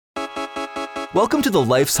Welcome to the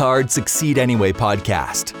Life's Hard, Succeed Anyway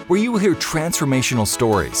podcast, where you will hear transformational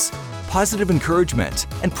stories, positive encouragement,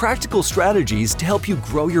 and practical strategies to help you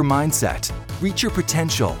grow your mindset, reach your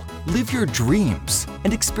potential, live your dreams,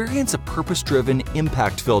 and experience a purpose-driven,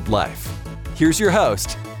 impact-filled life. Here's your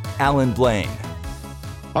host, Alan Blaine.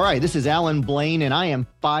 All right, this is Alan Blaine, and I am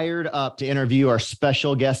fired up to interview our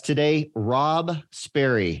special guest today, Rob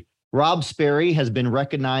Sperry. Rob Sperry has been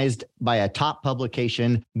recognized by a top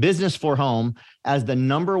publication, Business for Home, as the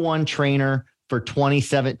 #1 trainer for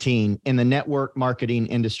 2017 in the network marketing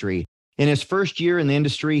industry. In his first year in the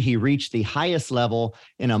industry, he reached the highest level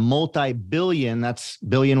in a multi-billion, that's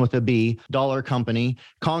billion with a B, dollar company,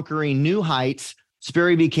 conquering new heights.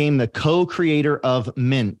 Sperry became the co-creator of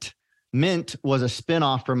Mint. Mint was a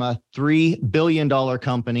spinoff from a $3 billion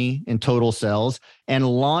company in total sales and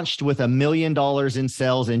launched with $1 million in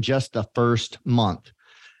sales in just the first month.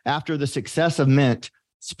 After the success of Mint,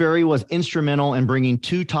 Sperry was instrumental in bringing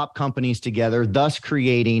two top companies together, thus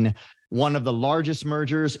creating one of the largest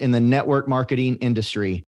mergers in the network marketing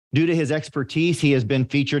industry. Due to his expertise, he has been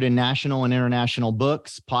featured in national and international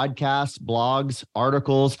books, podcasts, blogs,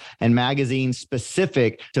 articles, and magazines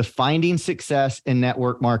specific to finding success in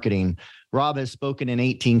network marketing. Rob has spoken in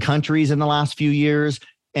 18 countries in the last few years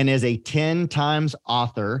and is a 10 times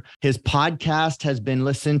author. His podcast has been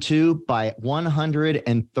listened to by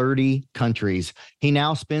 130 countries. He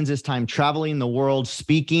now spends his time traveling the world,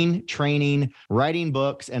 speaking, training, writing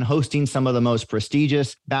books, and hosting some of the most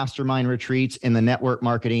prestigious mastermind retreats in the network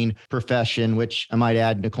marketing profession, which I might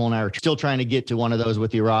add, Nicole and I are still trying to get to one of those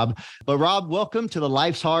with you, Rob. But Rob, welcome to the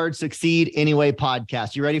Life's Hard, Succeed Anyway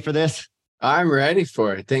podcast. You ready for this? I'm ready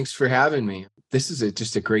for it. Thanks for having me. This is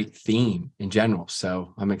just a great theme in general,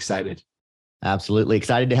 so I'm excited. Absolutely.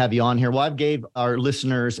 Excited to have you on here. Well, I've gave our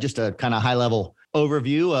listeners just a kind of high-level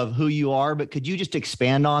overview of who you are, but could you just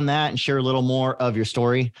expand on that and share a little more of your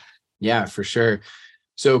story? Yeah, for sure.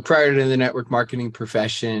 So prior to the network marketing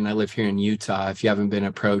profession, I live here in Utah. If you haven't been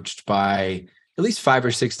approached by at least 5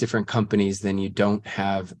 or 6 different companies, then you don't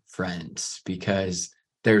have friends because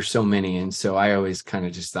there's so many. And so I always kind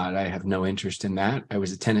of just thought I have no interest in that. I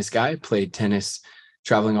was a tennis guy, played tennis,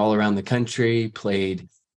 traveling all around the country, played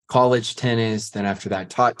college tennis. Then after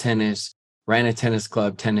that, taught tennis, ran a tennis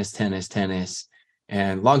club, tennis.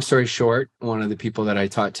 And long story short, one of the people that I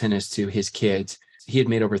taught tennis to, his kids, he had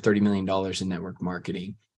made over $30 million in network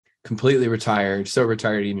marketing, completely retired, so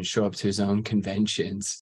retired, he even show up to his own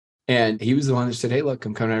conventions. And he was the one that said, hey, look,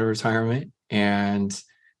 I'm coming out of retirement. And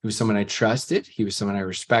he was someone I trusted. He was someone I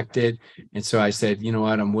respected. And so I said, you know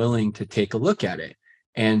what, I'm willing to take a look at it.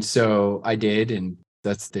 And so I did. And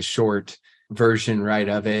that's the short version, right,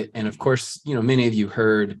 of it. And of course, many of you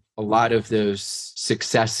heard a lot of those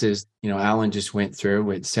successes, Alan just went through.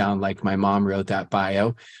 It sound like my mom wrote that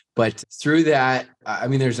bio. But through that,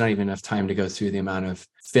 there's not even enough time to go through the amount of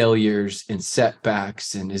failures and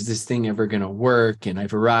setbacks. And is this thing ever going to work? And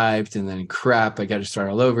I've arrived and then crap, I got to start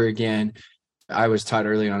all over again. I was taught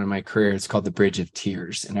early on in my career, it's called the Bridge of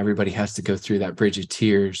Tears, and everybody has to go through that Bridge of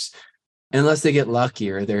Tears unless they get lucky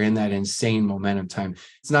or they're in that insane momentum time.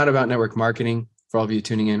 It's not about network marketing. For all of you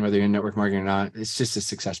tuning in, whether you're in network marketing or not, it's just a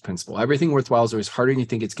success principle. Everything worthwhile is always harder than you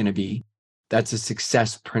think it's going to be. That's a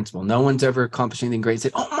success principle. No one's ever accomplished anything great and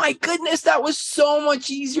said, oh my goodness, that was so much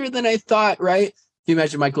easier than I thought, right? Can you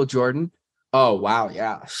imagine Michael Jordan? Oh, wow,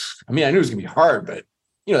 yeah. I knew it was going to be hard, but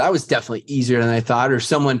that was definitely easier than I thought. Or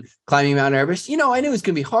someone climbing Mount Everest, I knew it was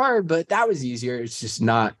going to be hard, but that was easier. It's just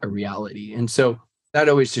not a reality. And so that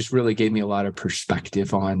always just really gave me a lot of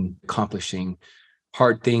perspective on accomplishing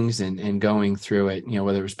hard things and going through it,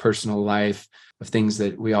 whether it was personal life of things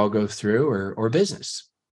that we all go through or business.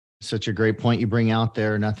 Such a great point you bring out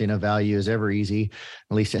there. Nothing of value is ever easy.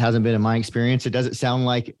 At least it hasn't been in my experience. It doesn't sound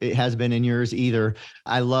like it has been in yours either.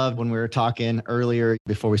 I loved when we were talking earlier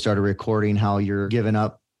before we started recording how you're giving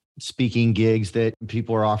up speaking gigs that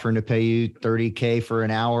people are offering to pay you $30K for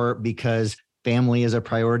an hour because family is a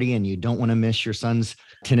priority and you don't want to miss your son's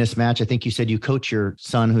tennis match. I think you said you coach your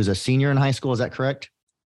son who's a senior in high school. Is that correct?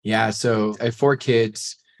 Yeah. So I have 4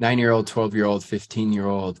 kids, 9-year-old, 12-year-old,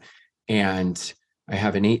 15-year-old, and I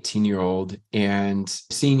have an 18-year-old, and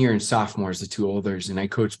senior and sophomore is the 2 olders, and I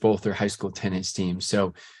coach both their high school tennis teams.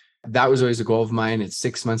 So that was always a goal of mine. It's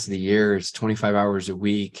 6 months of the year. It's 25 hours a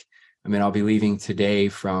week. I'll be leaving today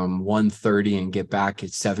from 1:30 and get back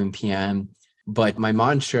at 7 p.m. But my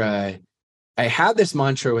mantra, I had this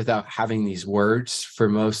mantra without having these words for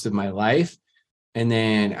most of my life. And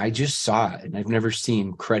then I just saw it, and I've never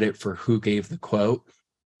seen credit for who gave the quote,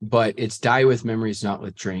 but it's die with memories, not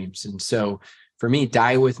with dreams. And so for me,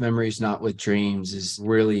 die with memories, not with dreams has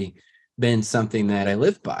really been something that I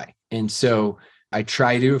live by. And so I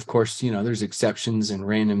try to, of course, there's exceptions and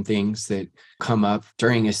random things that come up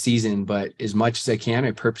during a season, but as much as I can,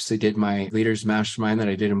 I purposely did my leaders mastermind that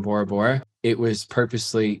I did in Bora Bora. It was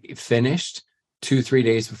purposely finished 2-3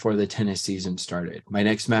 days before the tennis season started. My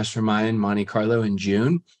next mastermind, Monte Carlo, in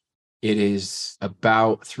June, it is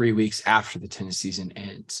about 3 weeks after the tennis season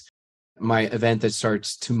ends. My event that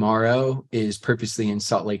starts tomorrow is purposely in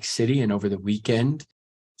Salt Lake City and over the weekend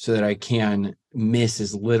so that I can miss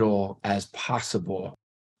as little as possible.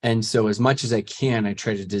 And so as much as I can, I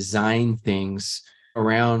try to design things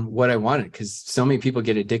around what I wanted, because so many people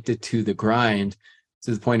get addicted to the grind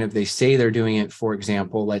to the point of they say they're doing it, for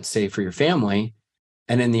example, let's say for your family.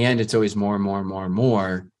 And in the end, it's always more and more and more and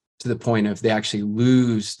more, to the point of they actually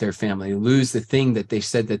lose their family, lose the thing that they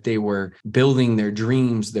said that they were building their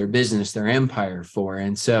dreams, their business, their empire for.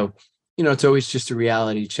 And so, it's always just a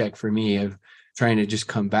reality check for me of trying to just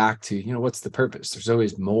come back to, what's the purpose? There's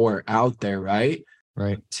always more out there, right?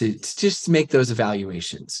 Right. To just make those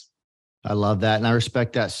evaluations. I love that. And I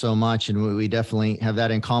respect that so much. And we definitely have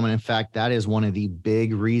that in common. In fact, that is one of the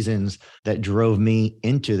big reasons that drove me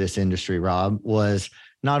into this industry, Rob, was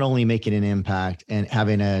not only making an impact and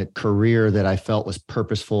having a career that I felt was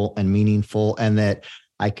purposeful and meaningful, and that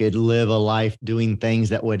I could live a life doing things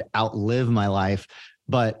that would outlive my life,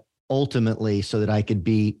 but ultimately so that I could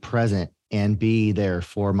be present and be there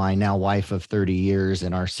for my now wife of 30 years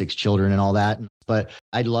and our 6 children and all that. But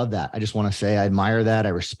I love that. I just want to say I admire that. I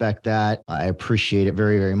respect that. I appreciate it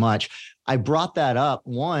very, very much. I brought that up,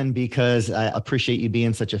 one, because I appreciate you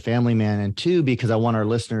being such a family man, and two, because I want our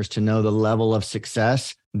listeners to know the level of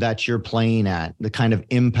success that you're playing at, the kind of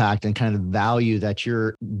impact and kind of value that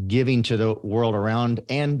you're giving to the world around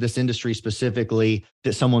and this industry specifically,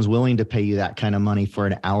 that someone's willing to pay you that kind of money for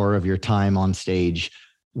an hour of your time on stage.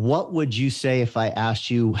 What would you say, if I asked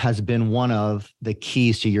you, has been one of the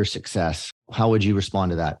keys to your success? How would you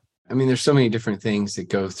respond to that? I mean, there's so many different things that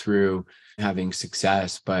go through having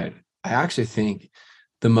success, but I actually think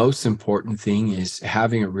the most important thing is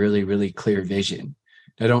having a really, really clear vision.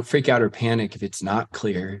 Now, don't freak out or panic if it's not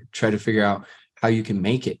clear. Try to figure out how you can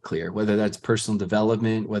make it clear, whether that's personal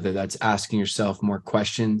development, whether that's asking yourself more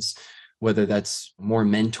questions, whether that's more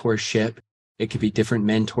mentorship. It could be different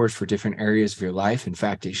mentors for different areas of your life. In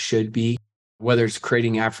fact, it should be, whether it's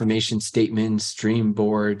creating affirmation statements, dream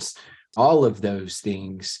boards, all of those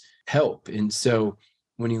things help. And so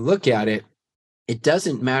when you look at it, it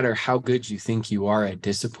doesn't matter how good you think you are at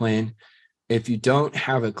discipline. If you don't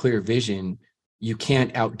have a clear vision, you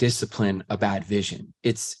can't out-discipline a bad vision.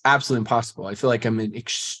 It's absolutely impossible. I feel like I'm an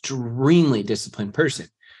extremely disciplined person,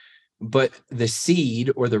 but the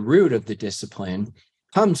seed or the root of the discipline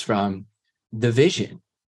comes from the vision.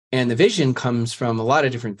 And the vision comes from a lot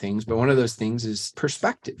of different things, but one of those things is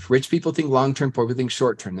perspective. Rich people think long-term, poor people think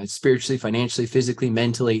short-term. That's spiritually, financially, physically,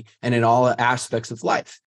 mentally, and in all aspects of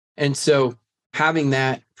life. And so having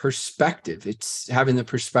that perspective, it's having the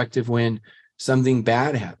perspective when something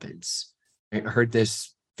bad happens. I heard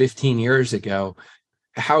this 15 years ago.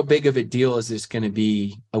 How big of a deal is this going to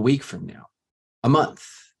be a week from now, a month,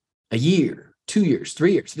 a year, 2 years,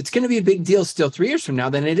 3 years? If it's going to be a big deal still 3 years from now,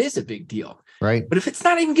 then it is a big deal. Right. But if it's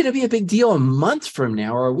not even going to be a big deal a month from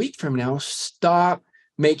now or a week from now, stop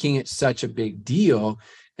making it such a big deal.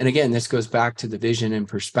 And again, this goes back to the vision and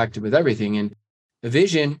perspective with everything. And the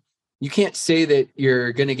vision, you can't say that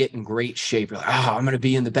you're going to get in great shape. You're like, I'm going to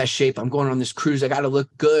be in the best shape. I'm going on this cruise. I got to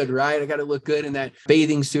look good, right? I got to look good in that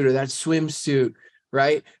bathing suit or that swimsuit,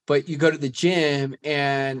 right? But you go to the gym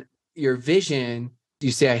and your vision,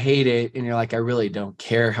 you say, I hate it. And you're like, I really don't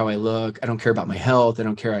care how I look. I don't care about my health. I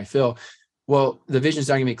don't care how I feel. Well, the vision is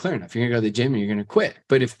not going to be clear enough. You're going to go to the gym and you're going to quit.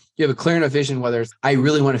 But if you have a clear enough vision, whether it's, I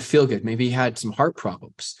really want to feel good, maybe he had some heart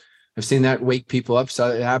problems. I've seen that wake people up. Saw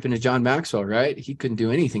it happen to John Maxwell, right? He couldn't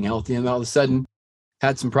do anything healthy. And all of a sudden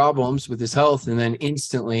had some problems with his health. And then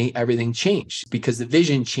instantly everything changed because the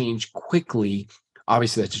vision changed quickly.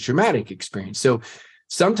 Obviously, that's a dramatic experience. So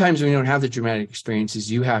sometimes when you don't have the dramatic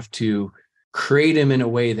experiences, you have to create them in a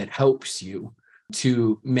way that helps you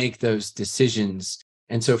to make those decisions.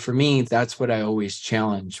 And so for me, that's what I always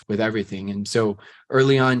challenge with everything. And so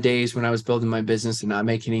early on days when I was building my business and not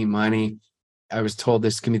making any money, I was told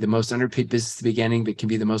this can be the most underpaid business at the beginning, but can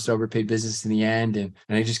be the most overpaid business in the end. And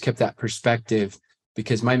I just kept that perspective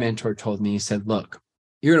because my mentor told me, he said, look,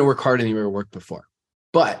 you're going to work harder than you ever worked before.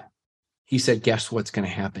 But he said, guess what's going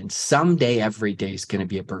to happen? Someday, every day is going to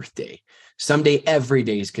be a birthday. Someday, every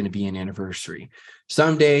day is going to be an anniversary.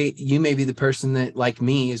 Someday, you may be the person that, like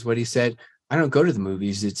me, is what he said, I don't go to the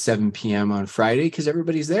movies at 7 p.m. on Friday because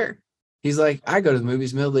everybody's there. He's like, I go to the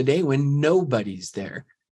movies middle of the day when nobody's there.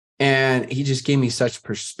 And he just gave me such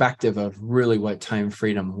perspective of really what time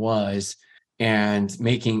freedom was and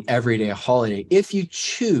making every day a holiday if you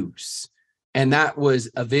choose. And that was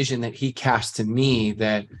a vision that he cast to me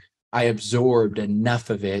that I absorbed enough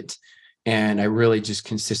of it. And I really just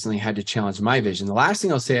consistently had to challenge my vision. The last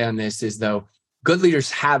thing I'll say on this is, though, good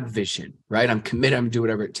leaders have vision, right? I'm committed. I'm going to do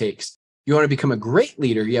whatever it takes. You want to become a great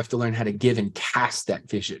leader, you have to learn how to give and cast that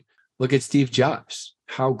vision. Look at Steve Jobs.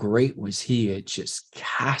 How great was he at just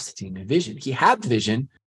casting a vision? He had the vision,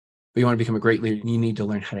 but you want to become a great leader, you need to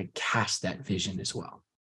learn how to cast that vision as well.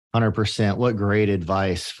 100%. What great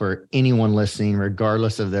advice for anyone listening,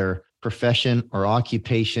 regardless of their profession or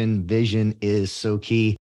occupation. Vision is so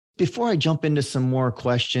key. Before I jump into some more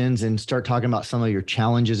questions and start talking about some of your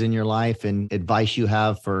challenges in your life and advice you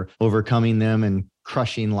have for overcoming them and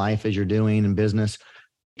crushing life as you're doing in business,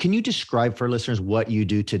 can you describe for listeners what you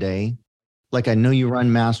do today? Like, I know you run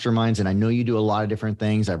masterminds and I know you do a lot of different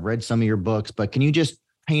things. I've read some of your books, but can you just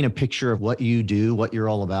paint a picture of what you do, what you're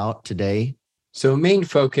all about today? So main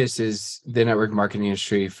focus is the network marketing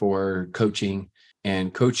industry for coaching.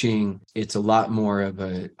 And coaching, it's a lot more of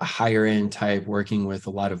a higher end type, working with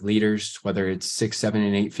a lot of leaders, whether it's 6, 7,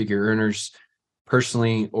 and 8-figure earners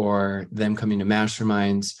personally, or them coming to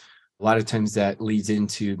masterminds. A lot of times that leads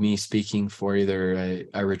into me speaking for either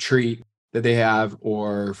a retreat that they have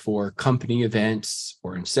or for company events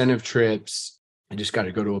or incentive trips. I just got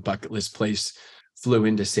to go to a bucket list place, flew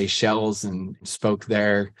into Seychelles and spoke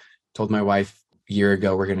there, told my wife a year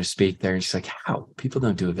ago we're going to speak there. And she's like, how? People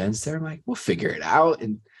don't do events there? I'm like, we'll figure it out.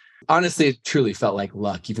 And honestly, it truly felt like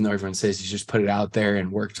luck, even though everyone says you just put it out there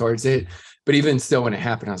and work towards it. But even still, when it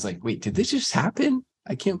happened, I was like, wait, did this just happen?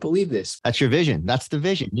 I can't believe this. That's your vision. That's the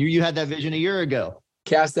vision. You had that vision a year ago.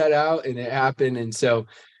 Cast that out and it happened. And so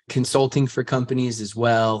consulting for companies as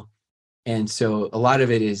well. And so a lot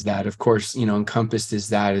of it is that, of course, encompassed is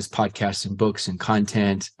that is podcasts and books and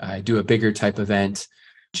content. I do a bigger type event,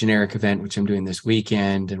 generic event, which I'm doing this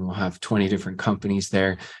weekend, and we'll have 20 different companies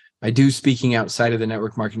there. I do speaking outside of the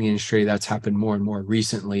network marketing industry. That's happened more and more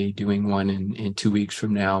recently, doing one in 2 weeks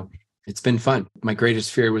from now. It's been fun. My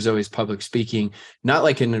greatest fear was always public speaking, not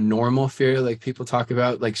like in a normal fear, like people talk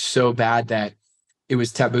about, like so bad that it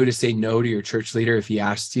was taboo to say no to your church leader if he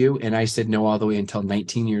asked you. And I said no all the way until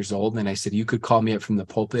 19 years old. And I said, you could call me up from the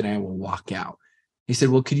pulpit and I will walk out. He said,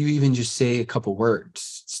 well, could you even just say a couple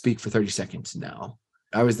words, speak for 30 seconds? No.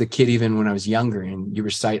 I was the kid even when I was younger, and you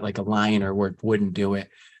recite like a line or word, wouldn't do it.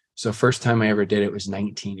 So first time I ever did it was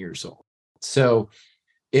 19 years old. So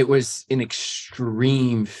it was an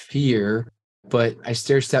extreme fear, but I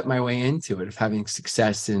stair-stepped my way into it of having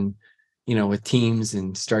success and, with teams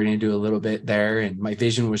and starting to do a little bit there. And my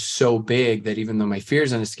vision was so big that even though my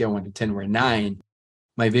fears on a scale 1 to 10 were 9,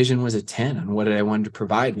 my vision was a 10 on what I wanted to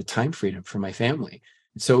provide with time freedom for my family.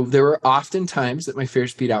 So there were often times that my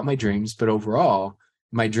fears beat out my dreams, but overall,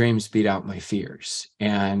 my dreams beat out my fears.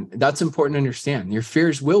 And that's important to understand. Your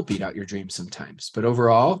fears will beat out your dreams sometimes, but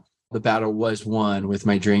overall, the battle was won with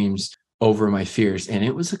my dreams over my fears. And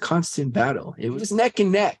it was a constant battle. It was neck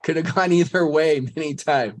and neck, could have gone either way many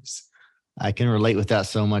times. I can relate with that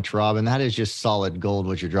so much, Rob. And that is just solid gold,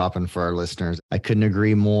 what you're dropping for our listeners. I couldn't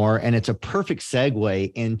agree more. And it's a perfect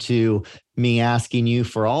segue into me asking you,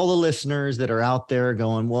 for all the listeners that are out there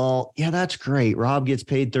going, well, yeah, that's great. Rob gets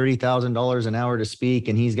paid $30,000 an hour to speak,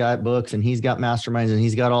 and he's got books and he's got masterminds and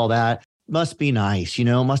he's got all that. Must be nice,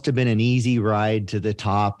 must have been an easy ride to the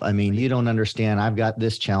top. I mean, you don't understand. I've got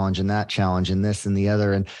this challenge and that challenge and this and the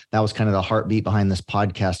other. And that was kind of the heartbeat behind this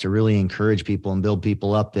podcast, to really encourage people and build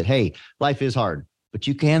people up that, hey, life is hard, but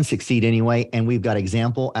you can succeed anyway. And we've got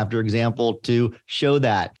example after example to show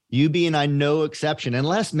that. You being no exception,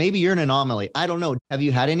 unless maybe you're an anomaly. I don't know. Have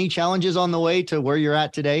you had any challenges on the way to where you're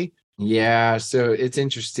at today? Yeah, so it's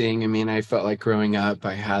interesting. I mean, I felt like growing up,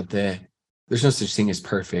 there's no such thing as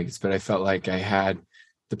perfect, but I felt like I had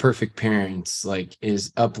the perfect parents, like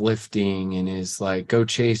is uplifting and is like, go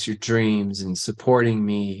chase your dreams and supporting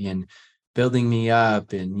me and building me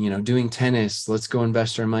up and, doing tennis. Let's go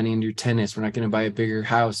invest our money into tennis. We're not going to buy a bigger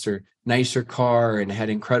house or nicer car, and had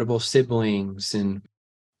incredible siblings. And,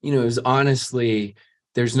 it was honestly,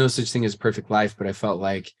 there's no such thing as a perfect life, but I felt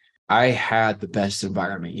like I had the best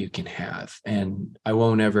environment you can have. And I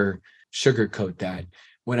won't ever sugarcoat that.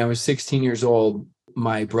 When I was 16 years old,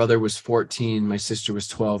 my brother was 14, my sister was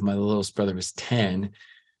 12, my littlest brother was 10.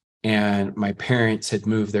 And my parents had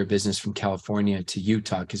moved their business from California to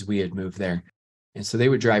Utah because we had moved there. And so they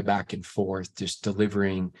would drive back and forth just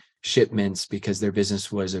delivering shipments because their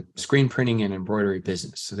business was a screen printing and embroidery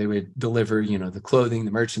business. So they would deliver, the clothing,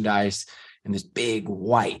 the merchandise in this big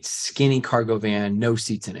white skinny cargo van, no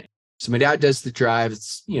seats in it. So my dad does the drive.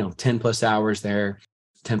 It's, 10 plus hours there,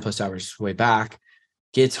 10 plus hours way back,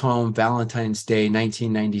 gets home Valentine's Day,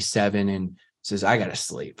 1997, and says, I got to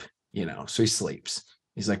sleep, so he sleeps.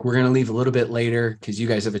 He's like, we're going to leave a little bit later because you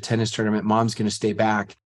guys have a tennis tournament. Mom's going to stay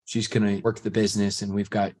back. She's going to work the business, and we've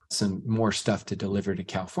got some more stuff to deliver to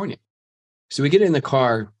California. So we get in the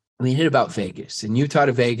car and we hit about Vegas. In Utah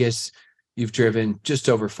to Vegas, you've driven just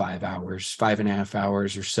over 5 hours, 5.5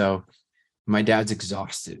 hours or so. My dad's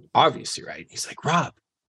exhausted, obviously, right? He's like, Rob,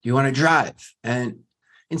 you want to drive? And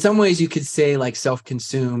in some ways you could say like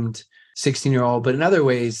self-consumed 16-year-old, but in other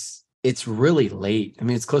ways it's really late. I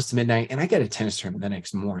mean, it's close to midnight and I got a tennis tournament the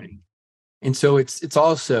next morning. And so it's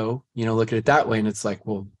also, look at it that way. And it's like,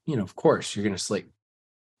 well, of course you're going to sleep.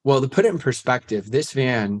 Well, to put it in perspective, this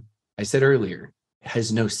van, I said earlier,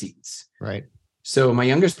 has no seats. Right. So my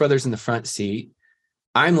youngest brother's in the front seat.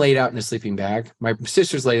 I'm laid out in a sleeping bag. My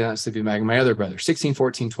sister's laid out in a sleeping bag. And my other brother, 16,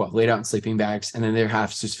 14, 12, laid out in sleeping bags. And then their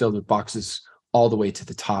half's just filled with boxes all the way to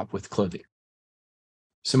the top with clothing.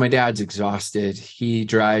 So my dad's exhausted. He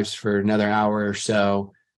drives for another hour or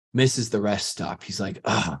so, misses the rest stop. He's like,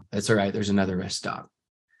 that's all right. There's another rest stop.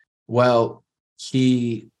 Well,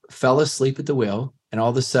 he fell asleep at the wheel. And all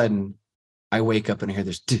of a sudden I wake up and I hear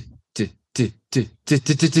this,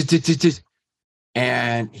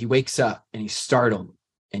 and he wakes up and he's startled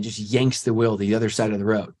and just yanks the wheel to the other side of the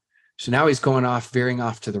road. So now he's going off, veering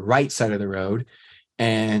off to the right side of the road.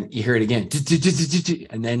 And you hear it again.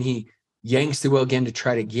 And then he yanks the wheel again to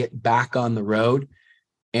try to get back on the road.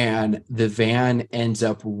 And the van ends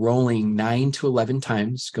up rolling 9 to 11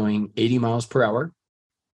 times, going 80 miles per hour.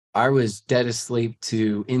 I was dead asleep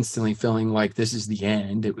to instantly feeling like this is the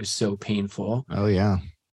end. It was so painful. Oh, yeah.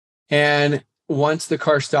 And once the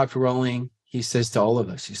car stopped rolling, he says to all of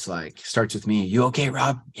us, he's like, starts with me, you okay,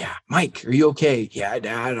 Rob? Yeah. Mike, are you okay? Yeah,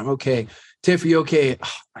 Dad, I'm okay. Tiff, are you okay?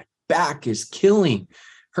 Oh, my back is killing.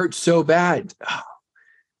 Hurts so bad. Oh,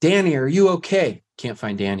 Danny, are you okay? Can't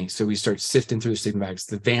find Danny. So we start sifting through the sleeping bags.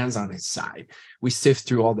 The van's on his side. We sift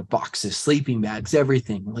through all the boxes, sleeping bags,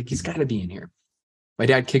 everything. We're like, he's got to be in here. My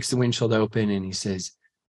dad kicks the windshield open and he says,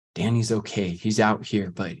 Danny's okay. He's out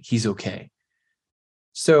here, but he's okay.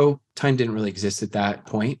 So time didn't really exist at that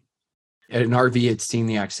point. At an RV had seen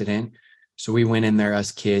the accident. So we went in there,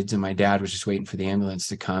 us kids, and my dad was just waiting for the ambulance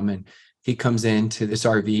to come. And he comes into this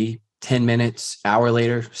RV 10 minutes, hour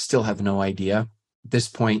later, still have no idea. At this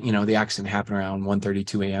point, the accident happened around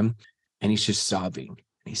 1:32 a.m. and he's just sobbing.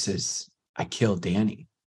 He says, I killed Danny.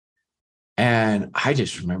 And I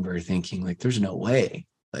just remember thinking, like, there's no way.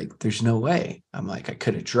 Like, there's no way. I'm like, I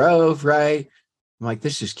could have drove, right? I'm like,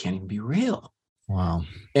 this just can't even be real. Wow.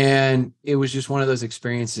 And it was just one of those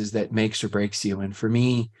experiences that makes or breaks you. And for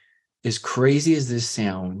me, as crazy as this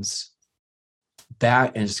sounds,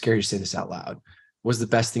 that, and it's scary to say this out loud, was the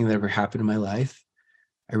best thing that ever happened in my life.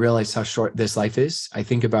 I realized how short this life is. I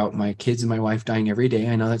think about my kids and my wife dying every day.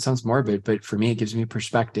 I know that sounds morbid, but for me, it gives me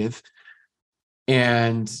perspective.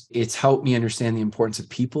 And it's helped me understand the importance of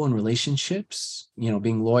people and relationships,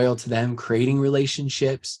 being loyal to them, creating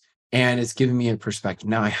relationships. And it's given me a perspective.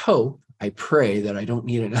 Now, I pray that I don't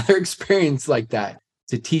need another experience like that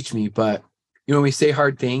to teach me. But, when we say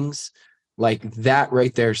hard things, like that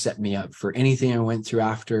right there set me up for anything I went through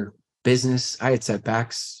after. Business, I had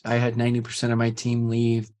setbacks. I had 90% of my team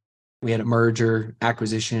leave. We had a merger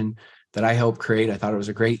acquisition that I helped create. I thought it was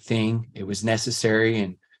a great thing. It was necessary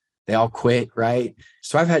and they all quit, right?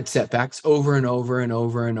 So I've had setbacks over and over and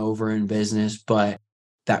over and over in business, but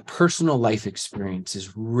that personal life experience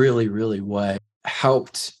is really, really what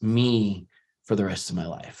helped me for the rest of my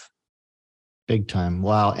life. Big time.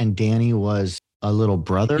 Wow. And Danny was a little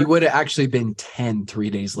brother? He would have actually been 10 3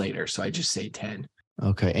 days later. So I just say 10.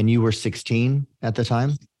 Okay. And you were 16 at the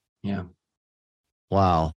time? Yeah.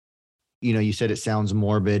 Wow. You said it sounds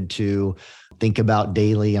morbid to think about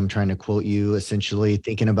daily. I'm trying to quote you, essentially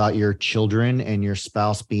thinking about your children and your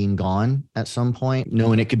spouse being gone at some point,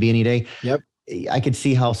 knowing it could be any day. Yep. I could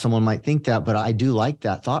see how someone might think that, but I do like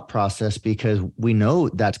that thought process because we know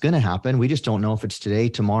that's going to happen. We just don't know if it's today,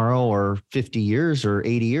 tomorrow, or 50 years or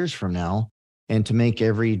 80 years from now. And to make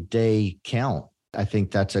every day count, I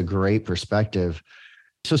think that's a great perspective.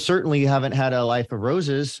 So certainly you haven't had a life of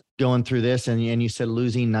roses going through this. And you said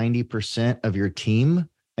losing 90% of your team.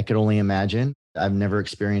 I could only imagine. I've never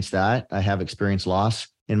experienced that. I have experienced loss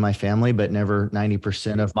in my family, but never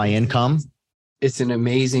 90% of my income. It's an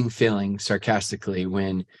amazing feeling, sarcastically,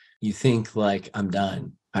 when you think like, I'm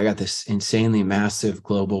done. I got this insanely massive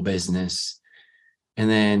global business. And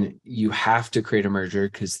then you have to create a merger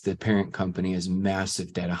because the parent company has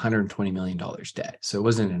massive debt, $120 million debt. So it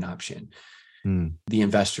wasn't an option. The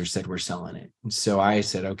investors said, we're selling it. And so I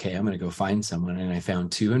said, okay, I'm going to go find someone. And I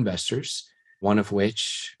found two investors, one of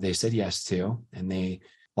which they said yes to. And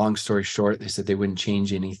long story short, they said they wouldn't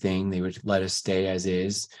change anything. They would let us stay as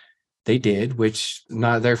is. They did, which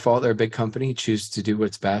not their fault. They're a big company, choose to do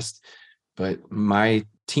what's best. But my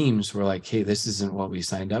teams were like, hey, this isn't what we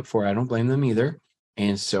signed up for. I don't blame them either.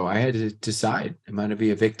 And so I had to decide, am I going to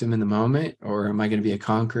be a victim in the moment, or am I going to be a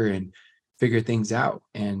conqueror and figure things out?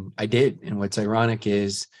 And I did. And what's ironic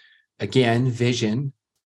is, again, vision.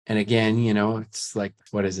 And again, it's like,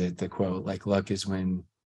 what is it? The quote, like, luck is when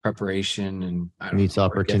preparation and meets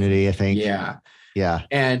opportunity, I think. Yeah. Yeah.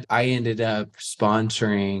 And I ended up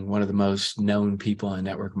sponsoring one of the most known people in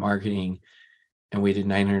network marketing. And we did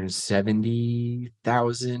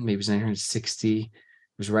 970,000, maybe it was 960. It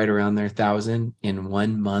was right around there, 1,000 in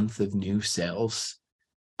 1 month of new sales.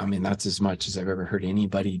 I mean, that's as much as I've ever heard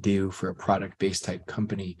anybody do for a product-based type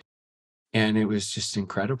company. And it was just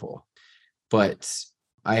incredible. But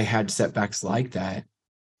I had setbacks like that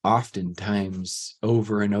oftentimes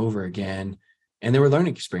over and over again. And there were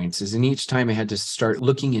learning experiences. And each time I had to start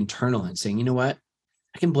looking internal and saying, you know what?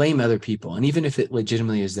 I can blame other people. And even if it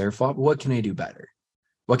legitimately is their fault, what can I do better?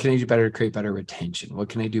 What can I do better to create better retention? What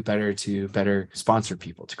can I do better to better sponsor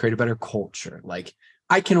people, to create a better culture? Like,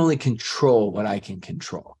 I can only control what I can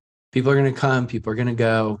control. People are going to come, people are going to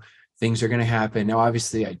go, things are going to happen. Now,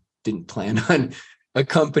 obviously, I didn't plan on a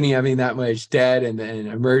company having that much debt and then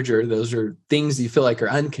a merger. Those are things you feel like are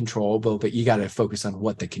uncontrollable, but you got to focus on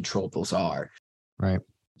what the controllables are. Right.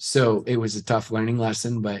 So it was a tough learning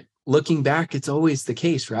lesson, but looking back, it's always the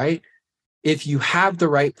case, right? If you have the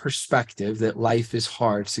right perspective that life is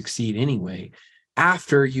hard, succeed anyway,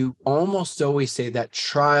 after you almost always say that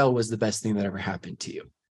trial was the best thing that ever happened to you.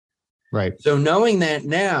 Right. So knowing that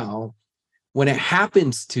now, when it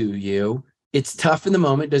happens to you, it's tough in the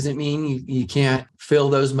moment. Doesn't mean you can't feel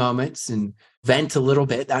those moments and vent a little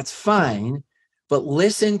bit. That's fine. But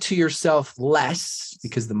listen to yourself less,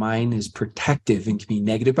 because the mind is protective and can be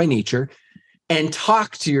negative by nature, and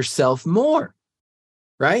talk to yourself more,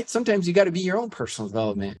 right? Sometimes you got to be your own personal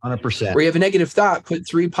development. 100%. Where you have a negative thought, put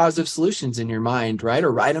 3 positive solutions in your mind, right?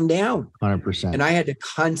 Or write them down. 100%. And I had to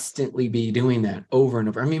constantly be doing that over and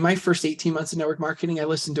over. I mean, my first 18 months of network marketing, I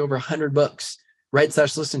listened to over 100 books,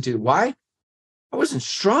 read/listened to. Why? I wasn't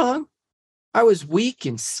strong. I was weak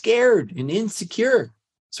and scared and insecure.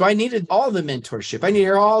 So I needed all the mentorship. I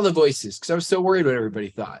needed all the voices because I was so worried what everybody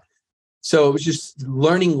thought. So it was just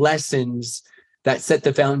learning lessons that set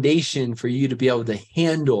the foundation for you to be able to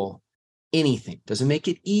handle anything. Doesn't make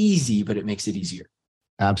it easy, but it makes it easier.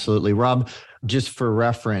 Absolutely. Rob, just for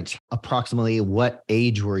reference, approximately what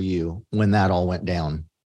age were you when that all went down?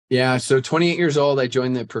 Yeah. So 28 years old, I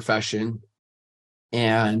joined the profession.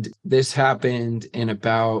 And this happened in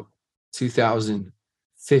about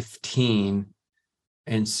 2015.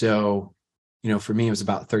 And so, for me, it was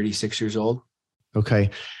about 36 years old. Okay.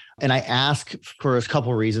 And I ask for a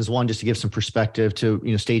couple of reasons. One, just to give some perspective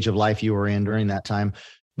to, stage of life you were in during that time,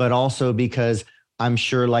 but also because I'm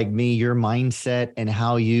sure, like me, your mindset and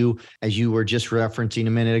how you, as you were just referencing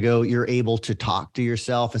a minute ago, you're able to talk to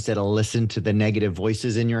yourself instead of listen to the negative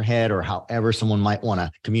voices in your head or however someone might want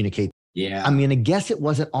to communicate. Yeah. I'm going to guess it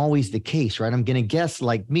wasn't always the case, right? I'm going to guess,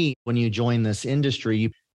 like me, when you joined this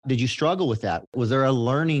industry, did you struggle with that? Was there a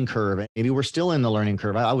learning curve? Maybe we're still in the learning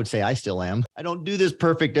curve. I would say I still am. I don't do this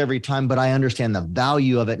perfect every time, but I understand the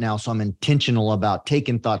value of it now. So I'm intentional about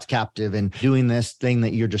taking thoughts captive and doing this thing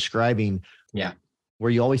that you're describing. Yeah. Were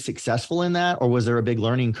you always successful in that? Or was there a big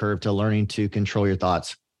learning curve to learning to control your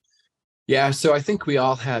thoughts? Yeah. So I think we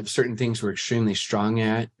all have certain things we're extremely strong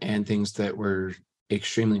at and things that we're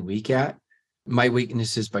extremely weak at. My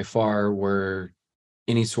weaknesses by far were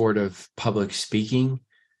any sort of public speaking,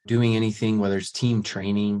 doing anything, whether it's team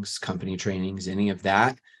trainings, company trainings, any of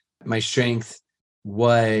that. My strength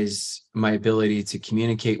was my ability to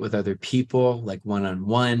communicate with other people, like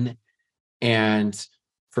one-on-one. And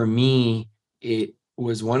for me, it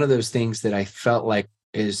was one of those things that I felt like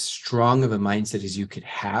as strong of a mindset as you could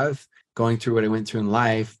have going through what I went through in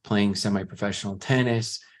life, playing semi-professional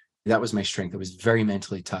tennis. That was my strength. It was very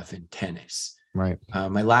mentally tough in tennis. Right.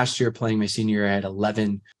 My last year playing, my senior year, I had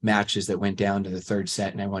 11 matches that went down to the third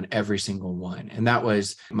set and I won every single one. And that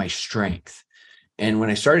was my strength. And when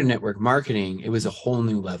I started network marketing, it was a whole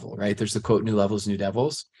new level, right? There's the quote, new levels, new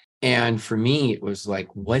devils. And for me, it was like,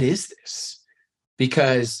 what is this?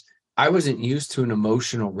 Because I wasn't used to an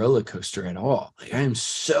emotional roller coaster at all. Like, I am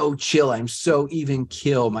so chill. I'm so even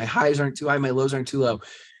keel. My highs aren't too high. My lows aren't too low.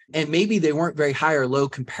 And maybe they weren't very high or low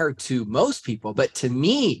compared to most people. But to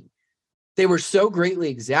me, they were so greatly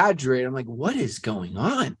exaggerated. I'm like, what is going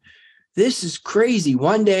on? this is crazy.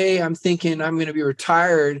 One day I'm thinking I'm going to be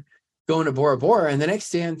retired going to Bora Bora. And the next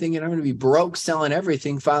day I'm thinking I'm going to be broke, selling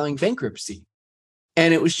everything, filing bankruptcy.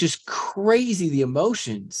 And it was just crazy, the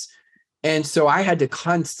emotions. And so I had to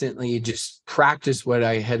constantly just practice what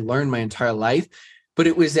I had learned my entire life. But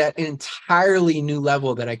it was at an entirely new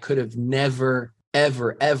level that I could have never,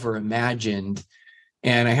 ever, ever imagined.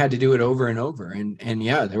 And I had to do it over and over. And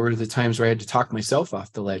yeah, there were the times where I had to talk myself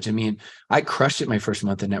off the ledge. I mean, I crushed it my first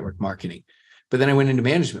month in network marketing, but then I went into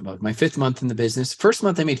management mode. My fifth month in the business, first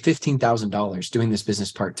month I made $15,000 doing this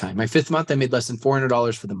business part-time. My fifth month, I made less than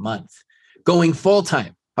 $400 for the month. Going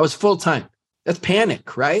full-time. I was full-time. That's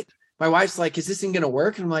panic, right? My wife's like, is this thing going to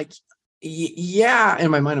work? And I'm like, yeah. In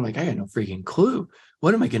my mind, I'm like, I got no freaking clue.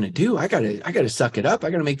 What am I going to do? I gotta suck it up. I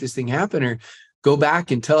got to make this thing happen, or go back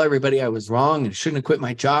and tell everybody I was wrong and shouldn't have quit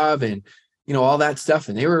my job, and, all that stuff.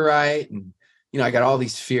 And they were right. And, I got all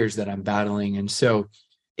these fears that I'm battling. And so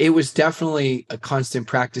it was definitely a constant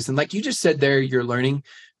practice. And like you just said there, you're learning.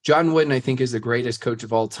 John Wooden, I think, is the greatest coach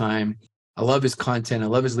of all time. I love his content. I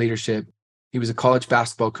love his leadership. He was a college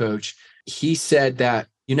basketball coach. He said that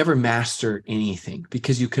you never master anything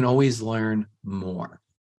because you can always learn more.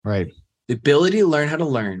 Right. The ability to learn how to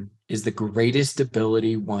learn is the greatest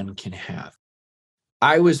ability one can have.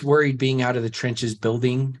 I was worried being out of the trenches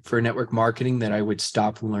building for network marketing that I would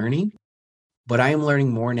stop learning, but I am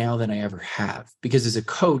learning more now than I ever have, because as a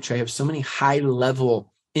coach, I have so many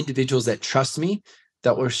high-level individuals that trust me,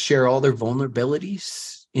 that will share all their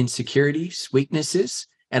vulnerabilities, insecurities, weaknesses,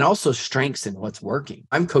 and also strengths in what's working.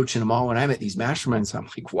 I'm coaching them all when I'm at these masterminds. I'm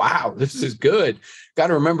like, wow, this is good. Got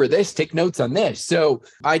to remember this, take notes on this. So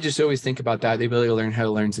I just always think about that. The ability to learn how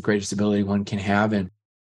to learn is the greatest ability one can have. And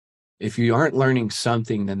if you aren't learning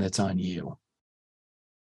something, then that's on you.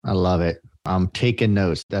 I love it. I'm taking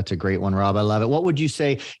notes. That's a great one, Rob. I love it. What would you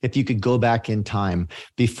say if you could go back in time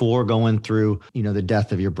before going through, the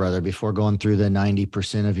death of your brother, before going through the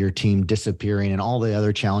 90% of your team disappearing and all the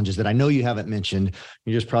other challenges that I know you haven't mentioned?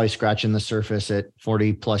 You're just probably scratching the surface at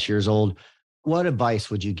 40 plus years old. What advice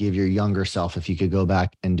would you give your younger self if you could go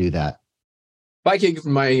back and do that? If I could give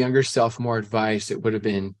my younger self more advice, it would have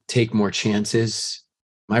been take more chances.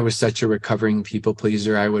 I was such a recovering people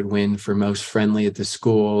pleaser. I would win for most friendly at the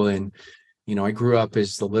school. And, I grew up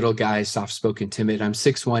as the little guy, soft-spoken, timid. I'm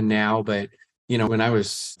 6'1" now, but, when I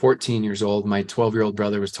was 14 years old, my 12-year-old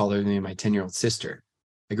brother was taller than me and my 10-year-old sister.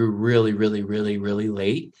 I grew really, really, really, really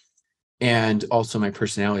late. And also my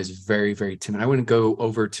personality is very, very timid. I wouldn't go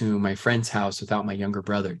over to my friend's house without my younger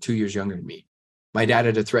brother, 2 years younger than me. My dad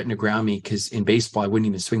had to threaten to ground me because in baseball, I wouldn't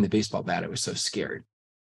even swing the baseball bat. I was so scared.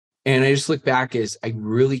 And I just look back as I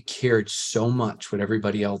really cared so much what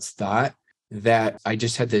everybody else thought that I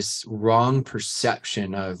just had this wrong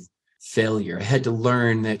perception of failure. I had to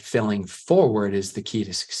learn that failing forward is the key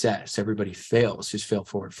to success. Everybody fails, just fail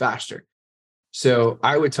forward faster. So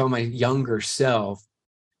I would tell my younger self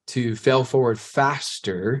to fail forward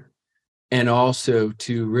faster, and also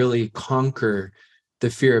to really conquer the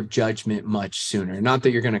fear of judgment much sooner. Not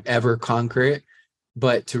that you're going to ever conquer it,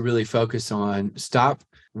 but to really focus on stop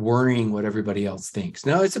worrying what everybody else thinks.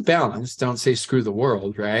 Now, it's a balance. Don't say screw the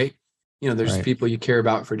world, right? There's Right. people you care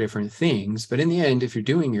about for different things. But in the end, if you're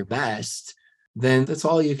doing your best, then that's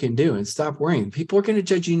all you can do. And stop worrying. People are going to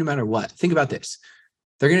judge you no matter what. Think about this.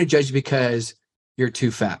 They're going to judge you because you're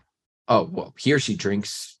too fat. Oh, well, he or she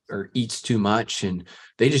drinks or eats too much and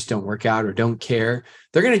they just don't work out or don't care.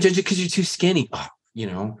 They're going to judge you because you're too skinny.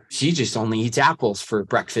 Oh, she just only eats apples for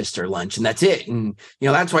breakfast or lunch and that's it. And,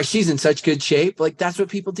 that's why she's in such good shape. Like, that's what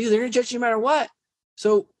people do. They're going to judge you no matter what.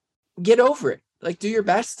 So get over it. Like, do your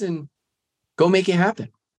best and go make it happen.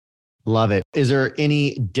 Love it. Is there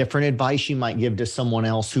any different advice you might give to someone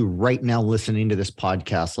else who right now listening to this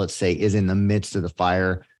podcast, let's say, is in the midst of the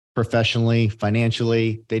fire professionally,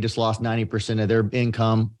 financially? They just lost 90% of their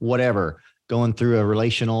income, whatever, going through a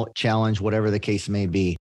relational challenge, whatever the case may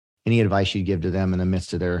be. Any advice you'd give to them in the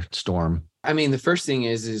midst of their storm? I mean, the first thing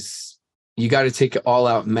is you got to take all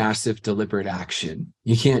out massive deliberate action.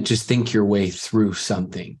 You can't just think your way through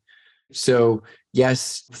something. So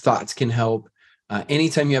yes, thoughts can help.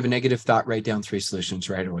 Anytime you have a negative thought, write down 3 solutions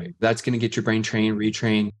right away. That's going to get your brain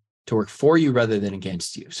retrained to work for you rather than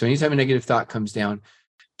against you. So anytime a negative thought comes down,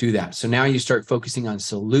 do that. So now you start focusing on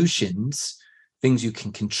solutions, things you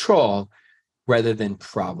can control rather than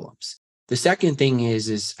problems. The second thing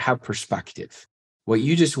is have perspective. What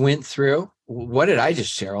you just went through, what did I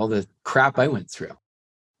just share? All the crap I went through.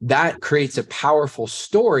 That creates a powerful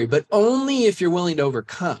story, but only if you're willing to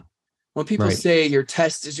overcome. When people Right. say your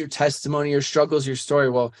test is your testimony, your struggle is your story,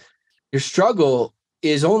 well, your struggle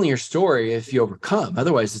is only your story if you overcome.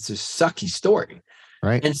 Otherwise, it's a sucky story.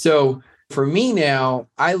 Right. And so for me now,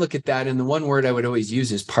 I look at that, and the one word I would always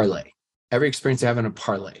use is parlay. Every experience I have in a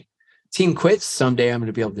parlay. Team quits, someday I'm going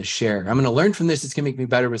to be able to share. I'm going to learn from this. It's going to make me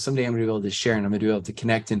better, but someday I'm going to be able to share, and I'm going to be able to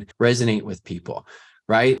connect and resonate with people,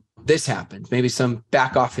 right? This happens. Maybe some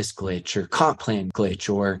back office glitch or comp plan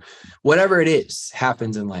glitch or whatever it is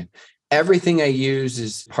happens in life. Everything I use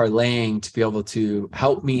is parlaying to be able to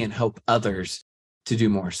help me and help others to do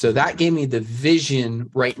more. So that gave me the vision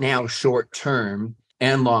right now, short term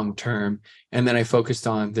and long term. And then I focused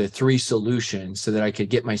on the 3 solutions so that I could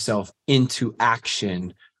get myself into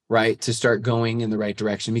action, right? To start going in the right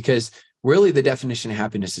direction. Because really the definition of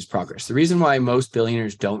happiness is progress. The reason why most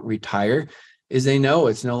billionaires don't retire is they know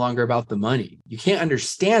it's no longer about the money. You can't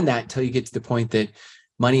understand that until you get to the point that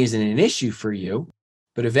money isn't an issue for you.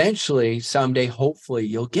 But eventually, someday, hopefully,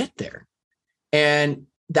 you'll get there. And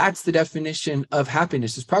that's the definition of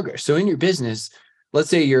happiness is progress. So in your business, let's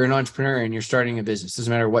say you're an entrepreneur and you're starting a business,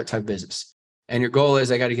 doesn't matter what type of business. And your goal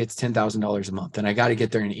is I got to get to $10,000 a month and I got to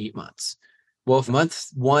get there in 8 months. Well, from month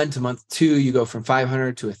 1 to month 2, you go from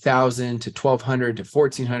 500 to 1,000 to 1,200 to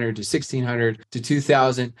 1,400 to 1,600 to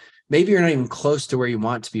 2,000. Maybe you're not even close to where you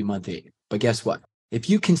want to be month 8. But guess what? If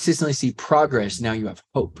you consistently see progress, now you have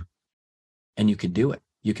hope and you can do it.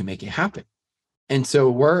 You can make it happen. And so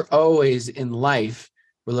we're always in life,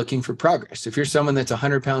 we're looking for progress. If you're someone that's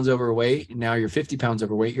 100 pounds overweight and now you're 50 pounds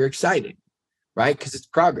overweight, you're excited, right? Because it's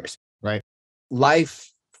progress. Right.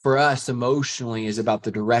 Life for us emotionally is about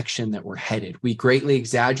the direction that we're headed. We greatly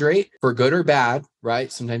exaggerate for good or bad,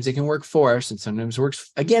 right? Sometimes it can work for us and sometimes it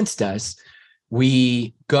works against us.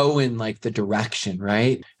 We go in like the direction,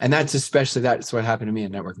 right? And that's what happened to me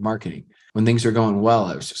in network marketing. When things are going well,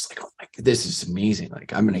 I was just like, oh my God, this is amazing.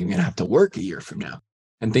 Like I'm not even gonna have to work a year from now.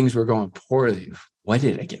 And things were going poorly. What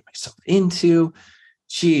did I get myself into?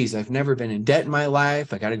 Geez, I've never been in debt in my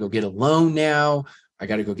life. I got to go get a loan now. I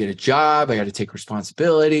got to go get a job. I got to take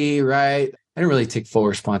responsibility, right? I didn't really take full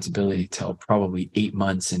responsibility till probably 8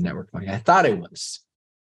 months in network marketing. I thought I was,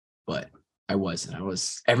 but I wasn't.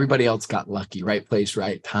 Everybody else got lucky, right place,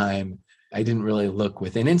 right time. I didn't really look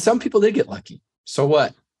within. And some people did get lucky. So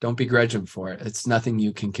what? Don't begrudge them for it. It's nothing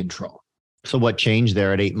you can control. So what changed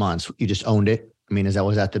there at 8 months? You just owned it? I mean,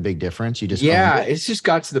 was that the big difference? You just owned it? It's just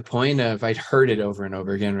got to the point of I'd heard it over and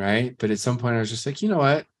over again, right? But at some point I was just like, you know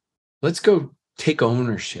what? Let's go take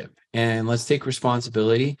ownership and let's take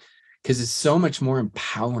responsibility because it's so much more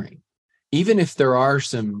empowering. Even if there are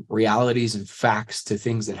some realities and facts to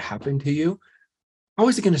things that happen to you, how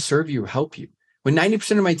is it going to serve you or help you? When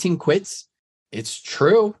 90% of my team quits, it's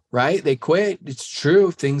true, right? They quit. It's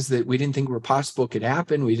true. Things that we didn't think were possible could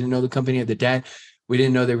happen. We didn't know the company had the debt. We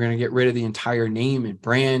didn't know they were going to get rid of the entire name and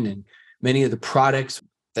brand and many of the products.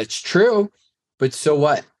 That's true. But so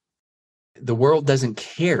what? The world doesn't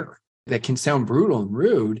care. That can sound brutal and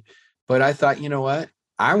rude. But I thought, you know what?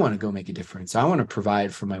 I want to go make a difference. I want to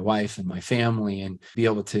provide for my wife and my family and be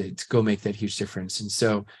able to go make that huge difference. And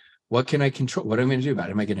so what can I control? What am I going to do about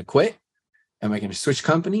it? Am I going to quit? Am I going to switch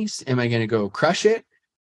companies? Am I going to go crush it?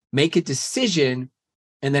 Make a decision.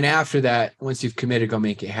 And then after that, once you've committed, go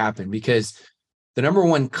make it happen. Because the number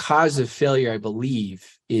one cause of failure, I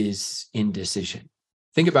believe, is indecision.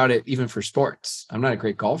 Think about it even for sports. I'm not a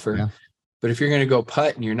great golfer, but if you're going to go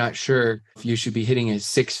putt and you're not sure if you should be hitting at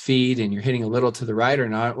 6 feet and you're hitting a little to the right or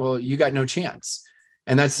not, well, you got no chance.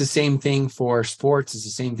 And that's the same thing for sports. It's the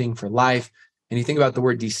same thing for life. And you think about the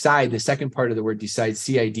word decide, the second part of the word decide,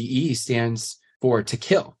 CIDE, stands for to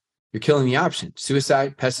kill. You're killing the option.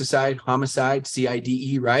 Suicide, pesticide, homicide,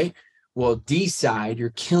 CIDE, right? Well, decide, you're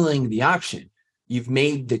killing the option. You've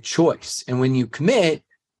made the choice. And when you commit,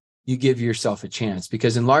 you give yourself a chance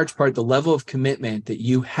because in large part, the level of commitment that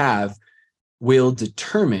you have will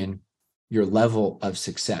determine your level of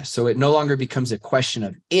success. So it no longer becomes a question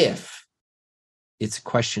of if, it's a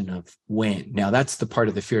question of when. Now that's the part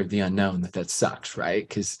of the fear of the unknown that sucks, right?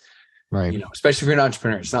 Because, especially if you're an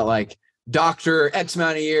entrepreneur, it's not like doctor X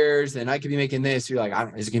amount of years, and I could be making this. You're like, I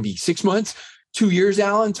don't know, is it going to be 6 months? 2 years,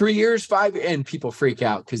 Alan, 3 years, 5, and people freak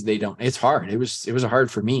out because they don't. It's hard. It was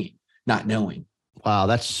hard for me not knowing. Wow,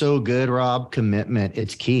 that's so good, Rob. Commitment,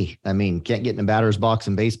 it's key. I mean, can't get in a batter's box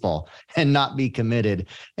in baseball and not be committed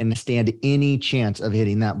and stand any chance of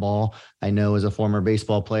hitting that ball. I know as a former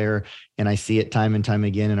baseball player, and I see it time and time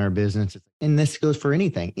again in our business. And this goes for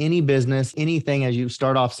anything, any business, anything, as you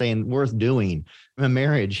start off saying, worth doing. A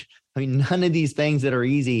marriage. I mean, none of these things that are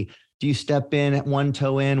easy. Do you step in, one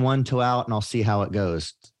toe in, one toe out, and I'll see how it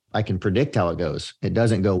goes? I can predict how it goes. It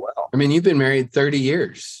doesn't go well. I mean, you've been married 30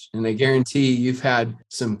 years, and I guarantee you've had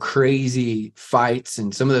some crazy fights,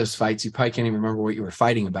 and some of those fights, you probably can't even remember what you were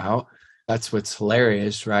fighting about. That's what's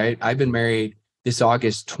hilarious, right? I've been married this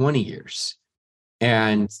August 20 years.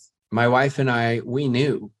 And my wife and I, we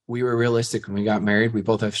knew we were realistic when we got married. We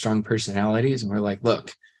both have strong personalities. And we're like,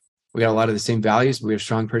 look, we got a lot of the same values, but we have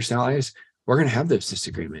strong personalities. We're going to have those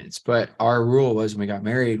disagreements. But our rule was when we got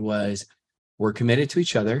married was we're committed to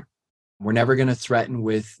each other. We're never going to threaten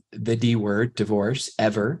with the D word, divorce,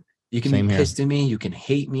 ever. You can be pissed at me. You can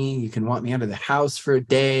hate me. You can want me out of the house for a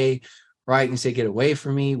day, right? And say, get away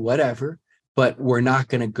from me, whatever. But we're not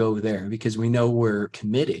going to go there because we know we're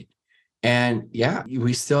committed. And yeah,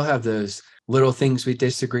 we still have those little things we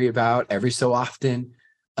disagree about every so often.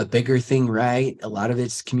 A bigger thing, right? A lot of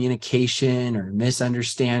it's communication or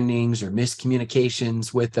misunderstandings or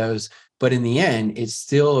miscommunications with those. But in the end, it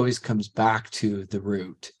still always comes back to the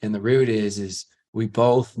root. And the root is we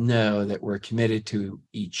both know that we're committed to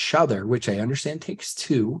each other, which I understand takes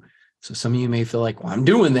two. So some of you may feel like, well, I'm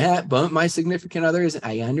doing that, but my significant other is,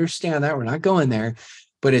 I understand that. We're not going there.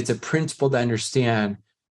 But it's a principle to understand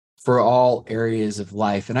for all areas of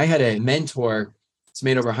life. And I had a mentor. It's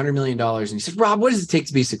made over $100 million. And he said, Rob, what does it take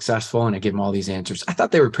to be successful? And I gave him all these answers. I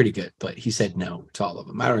thought they were pretty good, but he said no to all of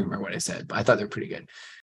them. I don't remember what I said, but I thought they were pretty good.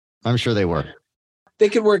 I'm sure they were. They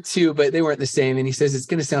could work too, but they weren't the same. And he says, it's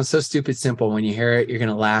going to sound so stupid simple. When you hear it, you're going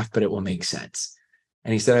to laugh, but it will make sense.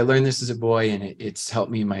 And he said, I learned this as a boy and it's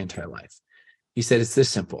helped me my entire life. He said, it's this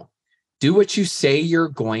simple. Do what you say you're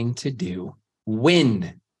going to do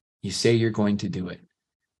when you say you're going to do it.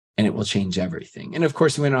 And it will change everything. And of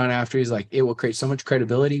course, he went on after, he's like, it will create so much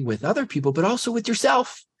credibility with other people, but also with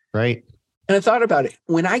yourself. Right. And I thought about it.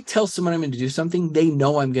 When I tell someone I'm going to do something, they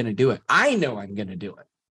know I'm going to do it. I know I'm going to do it.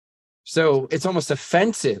 So it's almost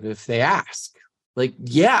offensive if they ask, like,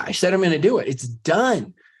 yeah, I said I'm going to do it. It's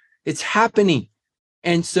done. It's happening.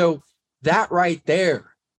 And so that right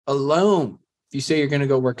there alone, if you say you're going to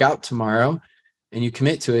go work out tomorrow and you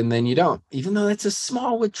commit to it and then you don't, even though that's a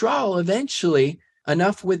small withdrawal, eventually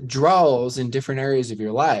enough withdrawals in different areas of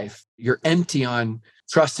your life, you're empty on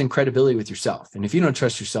trust and credibility with yourself. And if you don't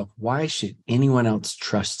trust yourself, why should anyone else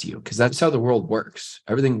trust you? Because that's how the world works.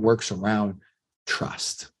 Everything works around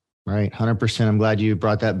trust. Right. 100%. I'm glad you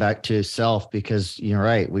brought that back to self because you're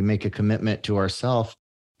right. We make a commitment to ourselves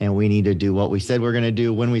and we need to do what we said we're going to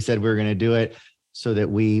do when we said we were going to do it so that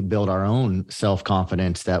we build our own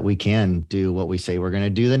self-confidence that we can do what we say we're going to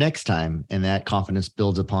do the next time. And that confidence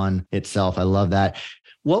builds upon itself. I love that.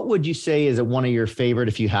 What would you say is one of your favorite,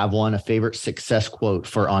 if you have one, a favorite success quote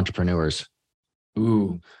for entrepreneurs?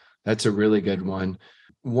 Ooh, that's a really good one.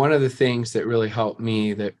 One of the things that really helped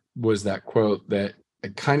me that was that quote that I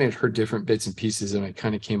kind of heard different bits and pieces and I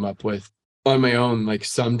kind of came up with on my own, like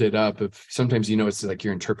summed it up. Sometimes, it's like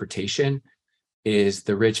your interpretation is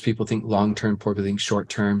the rich people think long-term, poor people think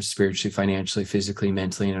short-term, spiritually, financially, physically,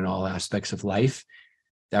 mentally, and in all aspects of life.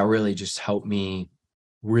 That really just helped me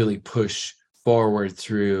really push forward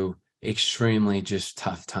through extremely just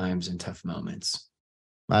tough times and tough moments.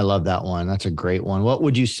 I love that one. That's a great one. What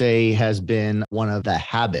would you say has been one of the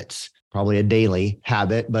habits, probably a daily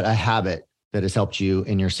habit, but a habit that has helped you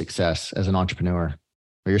in your success as an entrepreneur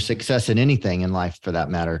or your success in anything in life for that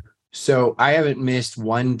matter? So I haven't missed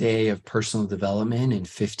one day of personal development in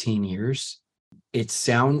 15 years. It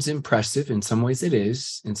sounds impressive. In some ways it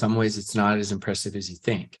is. In some ways it's not as impressive as you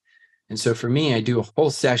think. And so for me, I do a whole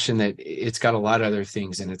session that it's got a lot of other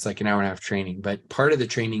things and it's like an hour and a half training. But part of the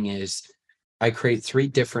training is I create 3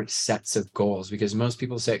 different sets of goals because most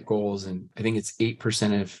people set goals and I think it's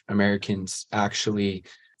 8% of Americans actually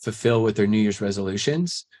fulfill with their New Year's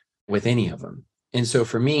resolutions with any of them. And so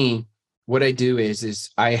for me, what I do is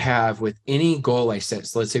I have with any goal I set,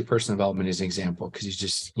 so let's say personal development is an example, because you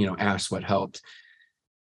just, asked what helped.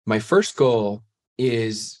 My first goal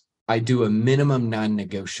is I do a minimum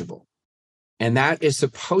non-negotiable. And that is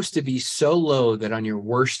supposed to be so low that on your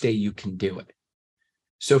worst day, you can do it.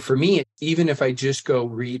 So for me, even if I just go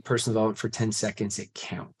read personal development for 10 seconds, it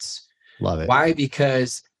counts. Love it. Why?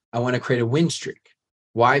 Because I want to create a win streak.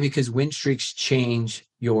 Why? Because win streaks change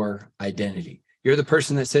your identity. You're the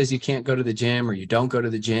person that says you can't go to the gym or you don't go to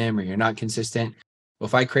the gym or you're not consistent. Well,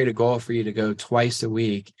 if I create a goal for you to go twice a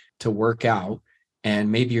week to work out,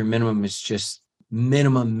 and maybe your minimum is just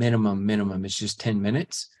minimum is just 10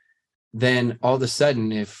 minutes, then all of a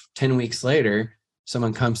sudden, if 10 weeks later,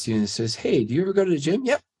 someone comes to you and says, hey, do you ever go to the gym?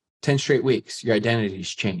 Yep. 10 straight weeks, your identity's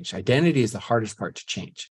changed. Identity is the hardest part to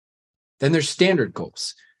change. Then there's standard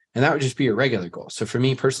goals. And that would just be a regular goal. So for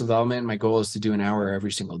me, personal development, my goal is to do an hour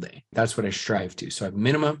every single day. That's what I strive to. So I have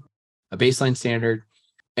minimum, a baseline standard.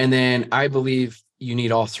 And then I believe you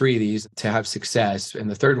need all 3 of these to have success. And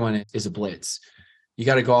the third one is a blitz. You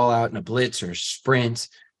got to go all out in a blitz or a sprint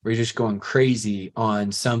where you're just going crazy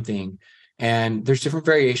on something. And there's different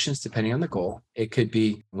variations depending on the goal. It could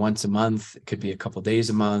be once a month, it could be a couple of days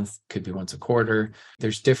a month, it could be once a quarter.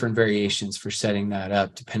 There's different variations for setting that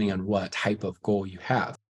up depending on what type of goal you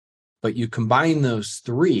have. But you combine those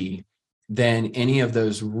three, then any of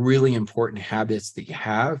those really important habits that you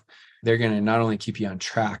have, they're going to not only keep you on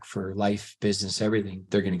track for life, business, everything,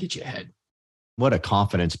 they're going to get you ahead. What a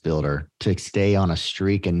confidence builder to stay on a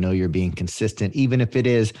streak and know you're being consistent, even if it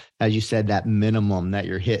is, as you said, that minimum that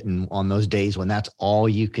you're hitting on those days when that's all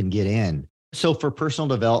you can get in. So for personal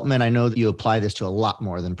development, I know that you apply this to a lot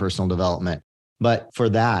more than personal development, but for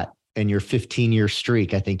that and your 15-year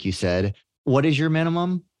streak, I think you said, what is your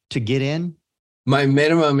minimum to get in? My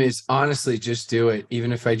minimum is honestly just do it,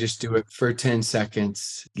 even if I just do it for 10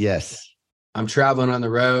 seconds. Yes. I'm traveling on the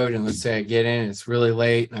road and let's say I get in, it's really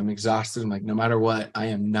late and I'm exhausted. I'm like, no matter what, I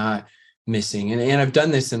am not missing. And I've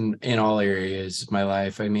done this in all areas of my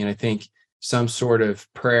life. I mean, I think some sort of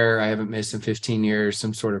prayer I haven't missed in 15 years,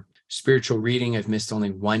 some sort of spiritual reading I've missed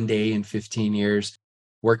only one day in 15 years,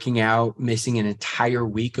 working out, missing an entire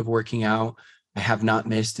week of working out, I have not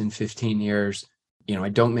missed in 15 years. I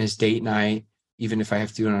don't miss date night, even if I have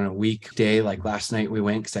to do it on a weekday. Like last night we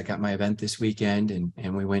went because I got my event this weekend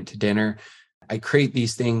and we went to dinner. I create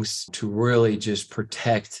these things to really just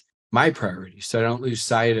protect my priorities so I don't lose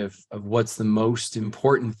sight of what's the most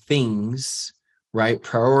important things, right?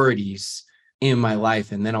 Priorities in my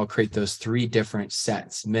life. And then I'll create those three different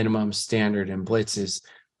sets, minimum, standard, and blitzes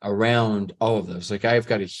around all of those. Like I've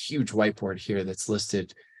got a huge whiteboard here that's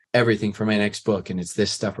listed everything for my next book. And it's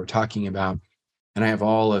this stuff we're talking about. And I have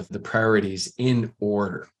all of the priorities in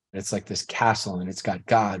order. It's like this castle and it's got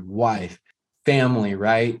God, wife, family,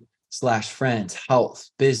 right? / friends, health,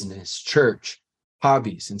 business, church,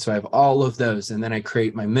 hobbies. And so I have all of those. And then I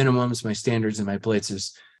create my minimums, my standards, and my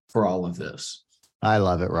blitzes for all of those. I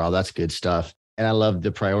love it, Rob. That's good stuff. And I love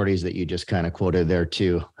the priorities that you just kind of quoted there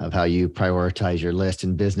too, of how you prioritize your list.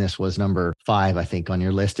 And business was number 5, I think, on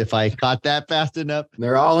your list, if I caught that fast enough.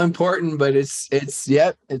 They're all important, but it's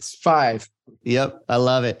 5. Yep. I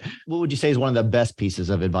love it. What would you say is one of the best pieces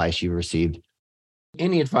of advice you received?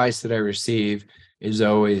 Any advice that I receive is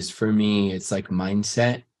always, for me, it's like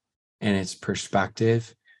mindset and it's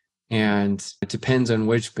perspective. And it depends on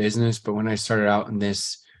which business. But when I started out in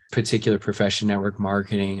this particular profession, network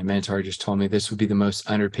marketing, a mentor just told me this would be the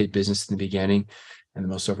most underpaid business in the beginning and the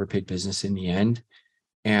most overpaid business in the end.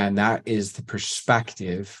 And that is the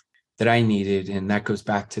perspective that I needed. And that goes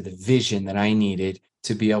back to the vision that I needed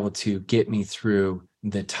to be able to get me through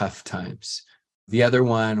the tough times. The other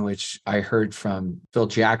one, which I heard from Phil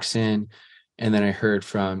Jackson, and then I heard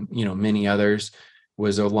from, many others,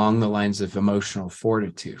 was along the lines of emotional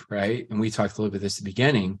fortitude, right? And we talked a little bit at the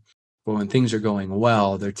beginning, but when things are going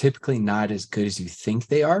well, they're typically not as good as you think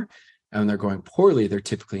they are. And when they're going poorly, they're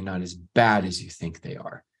typically not as bad as you think they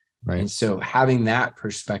are. Right. And so having that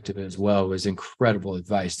perspective as well was incredible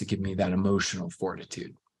advice to give me that emotional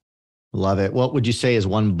fortitude. Love it. What would you say is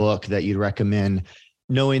one book that you'd recommend,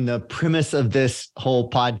 knowing the premise of this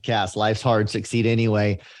whole podcast, Life's Hard, Succeed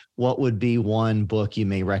Anyway? What would be one book you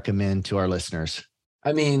may recommend to our listeners?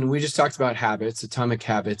 I mean, we just talked about habits. Atomic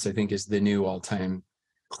Habits, I think, is the new all-time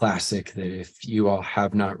classic that if you all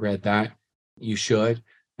have not read that, you should.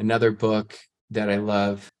 Another book that I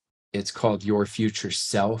love, it's called Your Future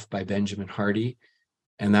Self by Benjamin Hardy.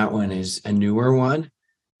 And that one is a newer one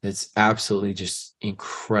that's absolutely just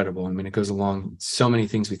incredible. I mean, it goes along so many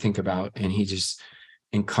things we think about, and he just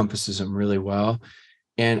encompasses them really well.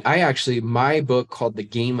 And my book called The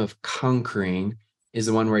Game of Conquering is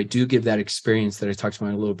the one where I do give that experience that I talked to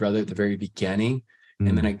my little brother at the very beginning.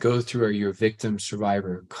 And then I go through, are you a victim,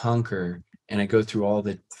 survivor, conquer? And I go through all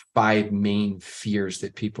the 5 main fears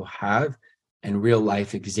that people have and real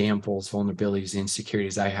life examples, vulnerabilities,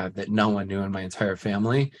 insecurities I have that no one knew in my entire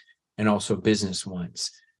family, and also business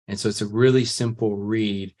ones. And so it's a really simple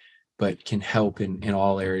read, but can help in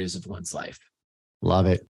all areas of one's life. Love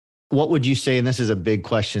it. What would you say, and this is a big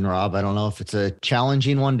question, Rob, I don't know if it's a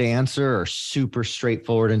challenging one to answer or super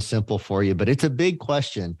straightforward and simple for you, but it's a big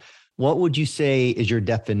question. What would you say is your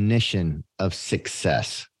definition of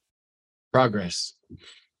success? Progress.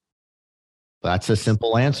 That's a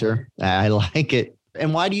simple answer. I like it.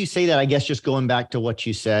 And why do you say that? I guess just going back to what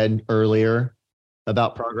you said earlier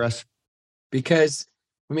about progress. Because,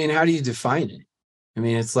 I mean, how do you define it? I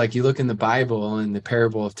mean, it's like you look in the Bible and the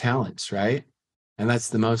parable of talents, right? And that's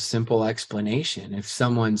the most simple explanation. If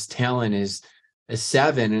someone's talent is a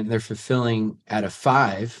 7 and they're fulfilling at a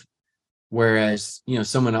 5, whereas,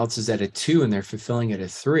 someone else is at a 2 and they're fulfilling at a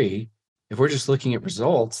 3, if we're just looking at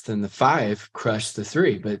results, then the 5 crushed the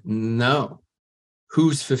 3. But no,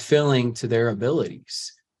 who's fulfilling to their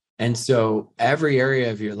abilities? And so every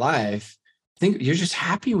area of your life, I think you're just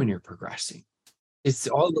happy when you're progressing. It's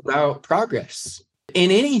all about progress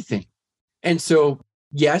in anything. And so,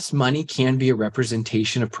 yes, money can be a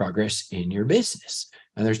representation of progress in your business.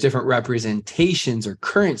 And there's different representations or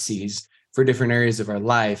currencies for different areas of our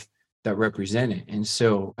life that represent it. And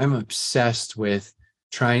so I'm obsessed with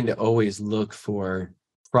trying to always look for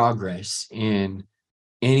progress in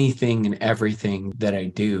anything and everything that I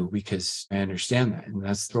do, because I understand that. And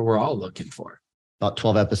that's what we're all looking for. About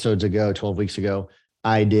 12 weeks ago,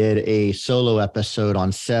 I did a solo episode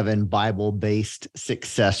on 7 Bible-based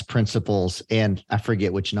success principles. And I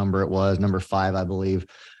forget which number it was, number 5, I believe,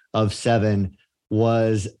 of 7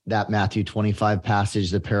 was that Matthew 25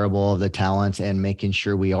 passage, the parable of the talents, and making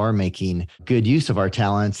sure we are making good use of our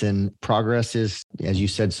talents. And progress is, as you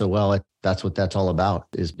said so well, that's what that's all about,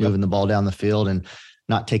 is moving the ball down the field and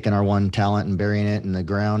not taking our one talent and burying it in the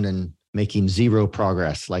ground and making zero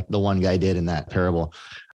progress like the one guy did in that parable.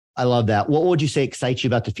 I love that. What would you say excites you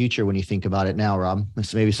about the future when you think about it now, Rob?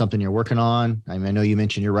 It's maybe something you're working on. I mean, I know you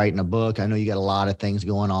mentioned you're writing a book. I know you got a lot of things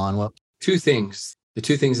going on. What? 2 things. The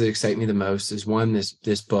 2 things that excite me the most is, one,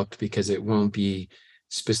 this book, because it won't be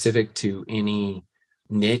specific to any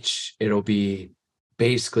niche. It'll be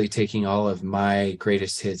basically taking all of my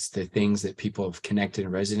greatest hits, the things that people have connected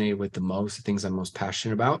and resonated with the most, the things I'm most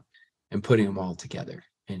passionate about, and putting them all together.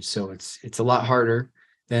 And so it's a lot harder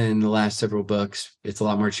than the last several books. It's a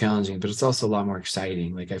lot more challenging, but it's also a lot more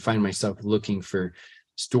exciting. Like, I find myself looking for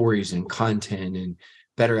stories and content and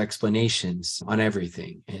better explanations on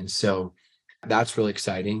everything. And so that's really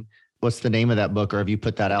exciting. What's the name of that book, or have you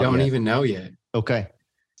put that out? Don't even know yet. Okay.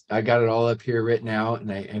 I got it all up here written out,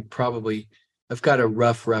 and I've got a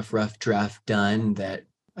rough draft done that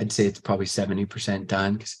I'd say it's probably 70%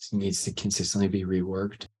 done, because it needs to consistently be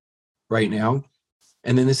reworked right now.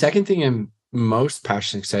 And then the second thing I'm most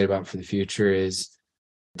passionately excited about for the future is,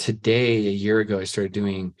 today, a year ago, I started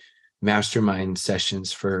doing mastermind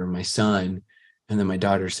sessions for my son. And then my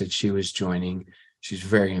daughter said she was joining. She's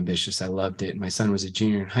very ambitious. I loved it. My son was a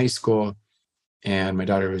junior in high school and my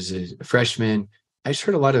daughter was a freshman. I just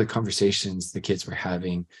heard a lot of the conversations the kids were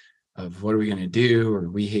having of, what are we going to do? Or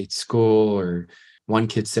we hate school. Or one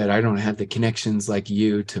kid said, I don't have the connections like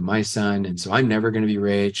you to my son, and so I'm never going to be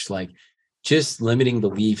rich. Like, just limiting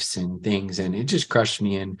beliefs and things. And it just crushed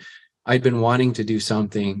me. And I'd been wanting to do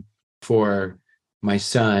something for my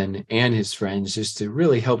son and his friends, just to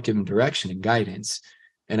really help give them direction and guidance.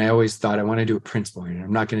 And I always thought, I want to do a principle. And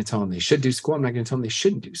I'm not going to tell them they should do school. I'm not going to tell them they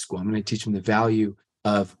shouldn't do school. I'm going to teach them the value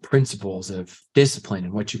of principles, of discipline,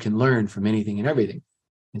 and what you can learn from anything and everything.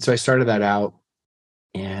 And so I started that out.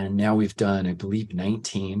 And now we've done, I believe,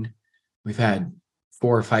 19. We've had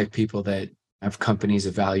 4 or 5 people that have companies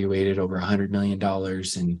evaluated over $100 million,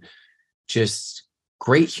 and just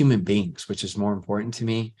great human beings, which is more important to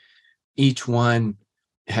me. Each one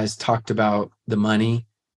has talked about the money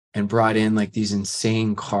and brought in like these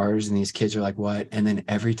insane cars, and these kids are like, what? And then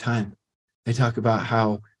every time they talk about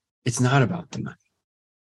how it's not about the money.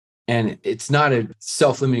 And it's not a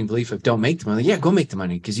self-limiting belief of don't make the money. Yeah, go make the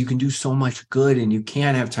money, because you can do so much good, and you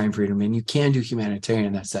can have time freedom, and you can do humanitarian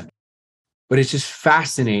and that stuff. But it's just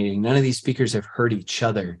fascinating. None of these speakers have heard each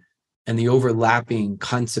other, and the overlapping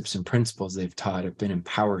concepts and principles they've taught have been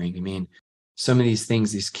empowering. I mean, some of these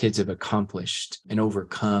things these kids have accomplished and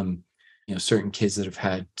overcome, certain kids that have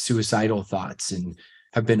had suicidal thoughts and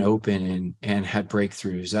have been open and had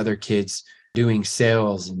breakthroughs, other kids doing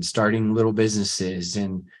sales and starting little businesses.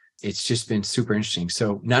 And it's just been super interesting.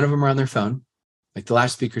 So none of them are on their phone. Like, the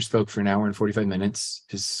last speaker spoke for 1 hour and 45 minutes.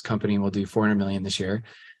 His company will do 400 million this year.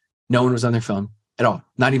 No one was on their phone at all,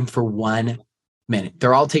 not even for 1 minute.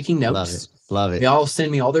 They're all taking notes. Love it. They all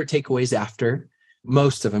send me all their takeaways after.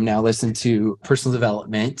 Most of them now listen to personal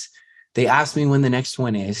development. They ask me when the next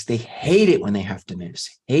one is. They hate it when they have to miss.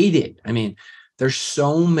 Hate it. I mean, they're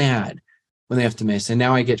so mad when they have to miss. And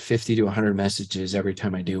now I get 50 to 100 messages every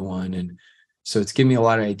time I do one. And so it's given me a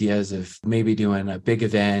lot of ideas of maybe doing a big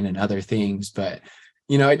event and other things. But,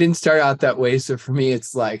 I didn't start out that way. So for me,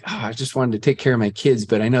 it's like, I just wanted to take care of my kids,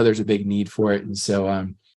 but I know there's a big need for it. And so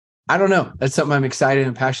I don't know. That's something I'm excited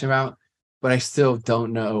and passionate about, but I still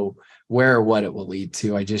don't know where or what it will lead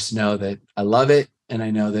to. I just know that I love it. And I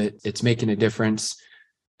know that it's making a difference,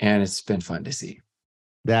 and it's been fun to see.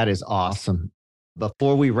 That is awesome.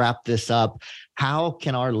 Before we wrap this up, how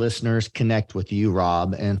can our listeners connect with you,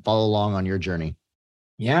 Rob, and follow along on your journey?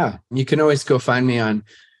 Yeah, you can always go find me on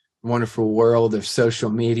wonderful world of social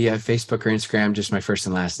media, Facebook or Instagram, just my first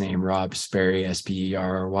and last name, Rob Sperry,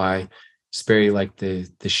 Sperry, Sperry like the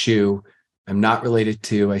shoe. I'm not related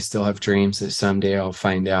to. I still have dreams that someday I'll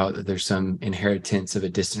find out that there's some inheritance of a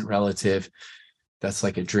distant relative. That's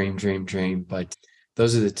like a dream. But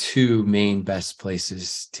those are the two main best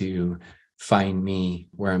places to find me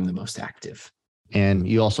where I'm the most active. And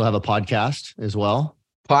you also have a podcast as well.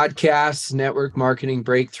 Podcasts, network marketing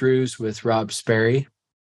breakthroughs with Rob Sperry.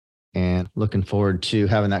 And looking forward to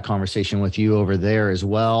having that conversation with you over there as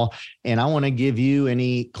well. And I want to give you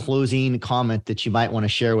any closing comment that you might want to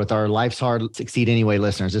share with our Life's Hard, Succeed Anyway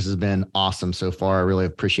listeners. This has been awesome so far. I really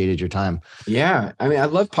appreciated your time. Yeah. I mean, I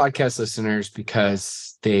love podcast listeners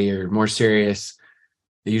because they are more serious.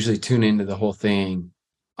 They usually tune into the whole thing.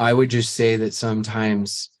 I would just say that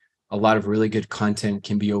sometimes a lot of really good content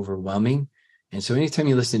can be overwhelming. And so anytime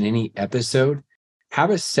you listen to any episode, have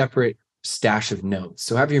a separate stash of notes.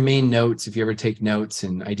 So have your main notes if you ever take notes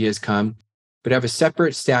and ideas come, but have a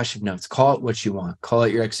separate stash of notes. Call it what you want. Call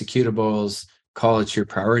it your executables, call it your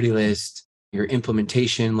priority list, your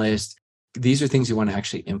implementation list. These are things you want to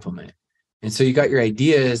actually implement. And so you got your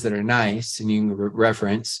ideas that are nice and you can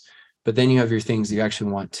reference, but then you have your things you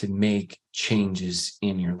actually want to make changes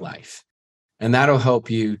in your life. And that'll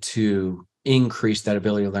help you to increase that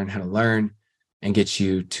ability to learn how to learn and get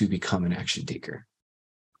you to become an action taker.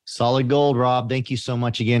 Solid gold, Rob. Thank you so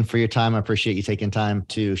much again for your time. I appreciate you taking time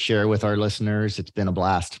to share with our listeners. It's been a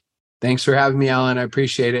blast. Thanks for having me, Alan. I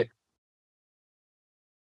appreciate it.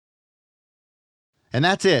 And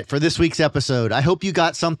that's it for this week's episode. I hope you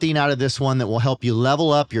got something out of this one that will help you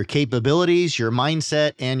level up your capabilities, your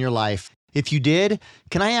mindset, and your life. If you did,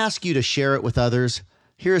 can I ask you to share it with others?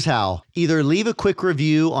 Here's how. Either leave a quick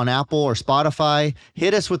review on Apple or Spotify,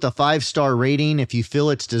 hit us with a 5-star rating if you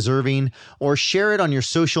feel it's deserving, or share it on your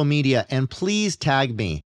social media, and please tag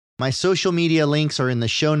me. My social media links are in the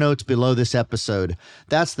show notes below this episode.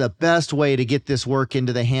 That's the best way to get this work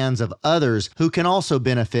into the hands of others who can also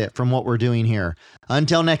benefit from what we're doing here.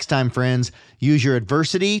 Until next time, friends, use your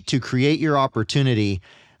adversity to create your opportunity.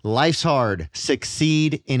 Life's hard.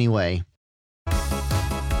 Succeed anyway.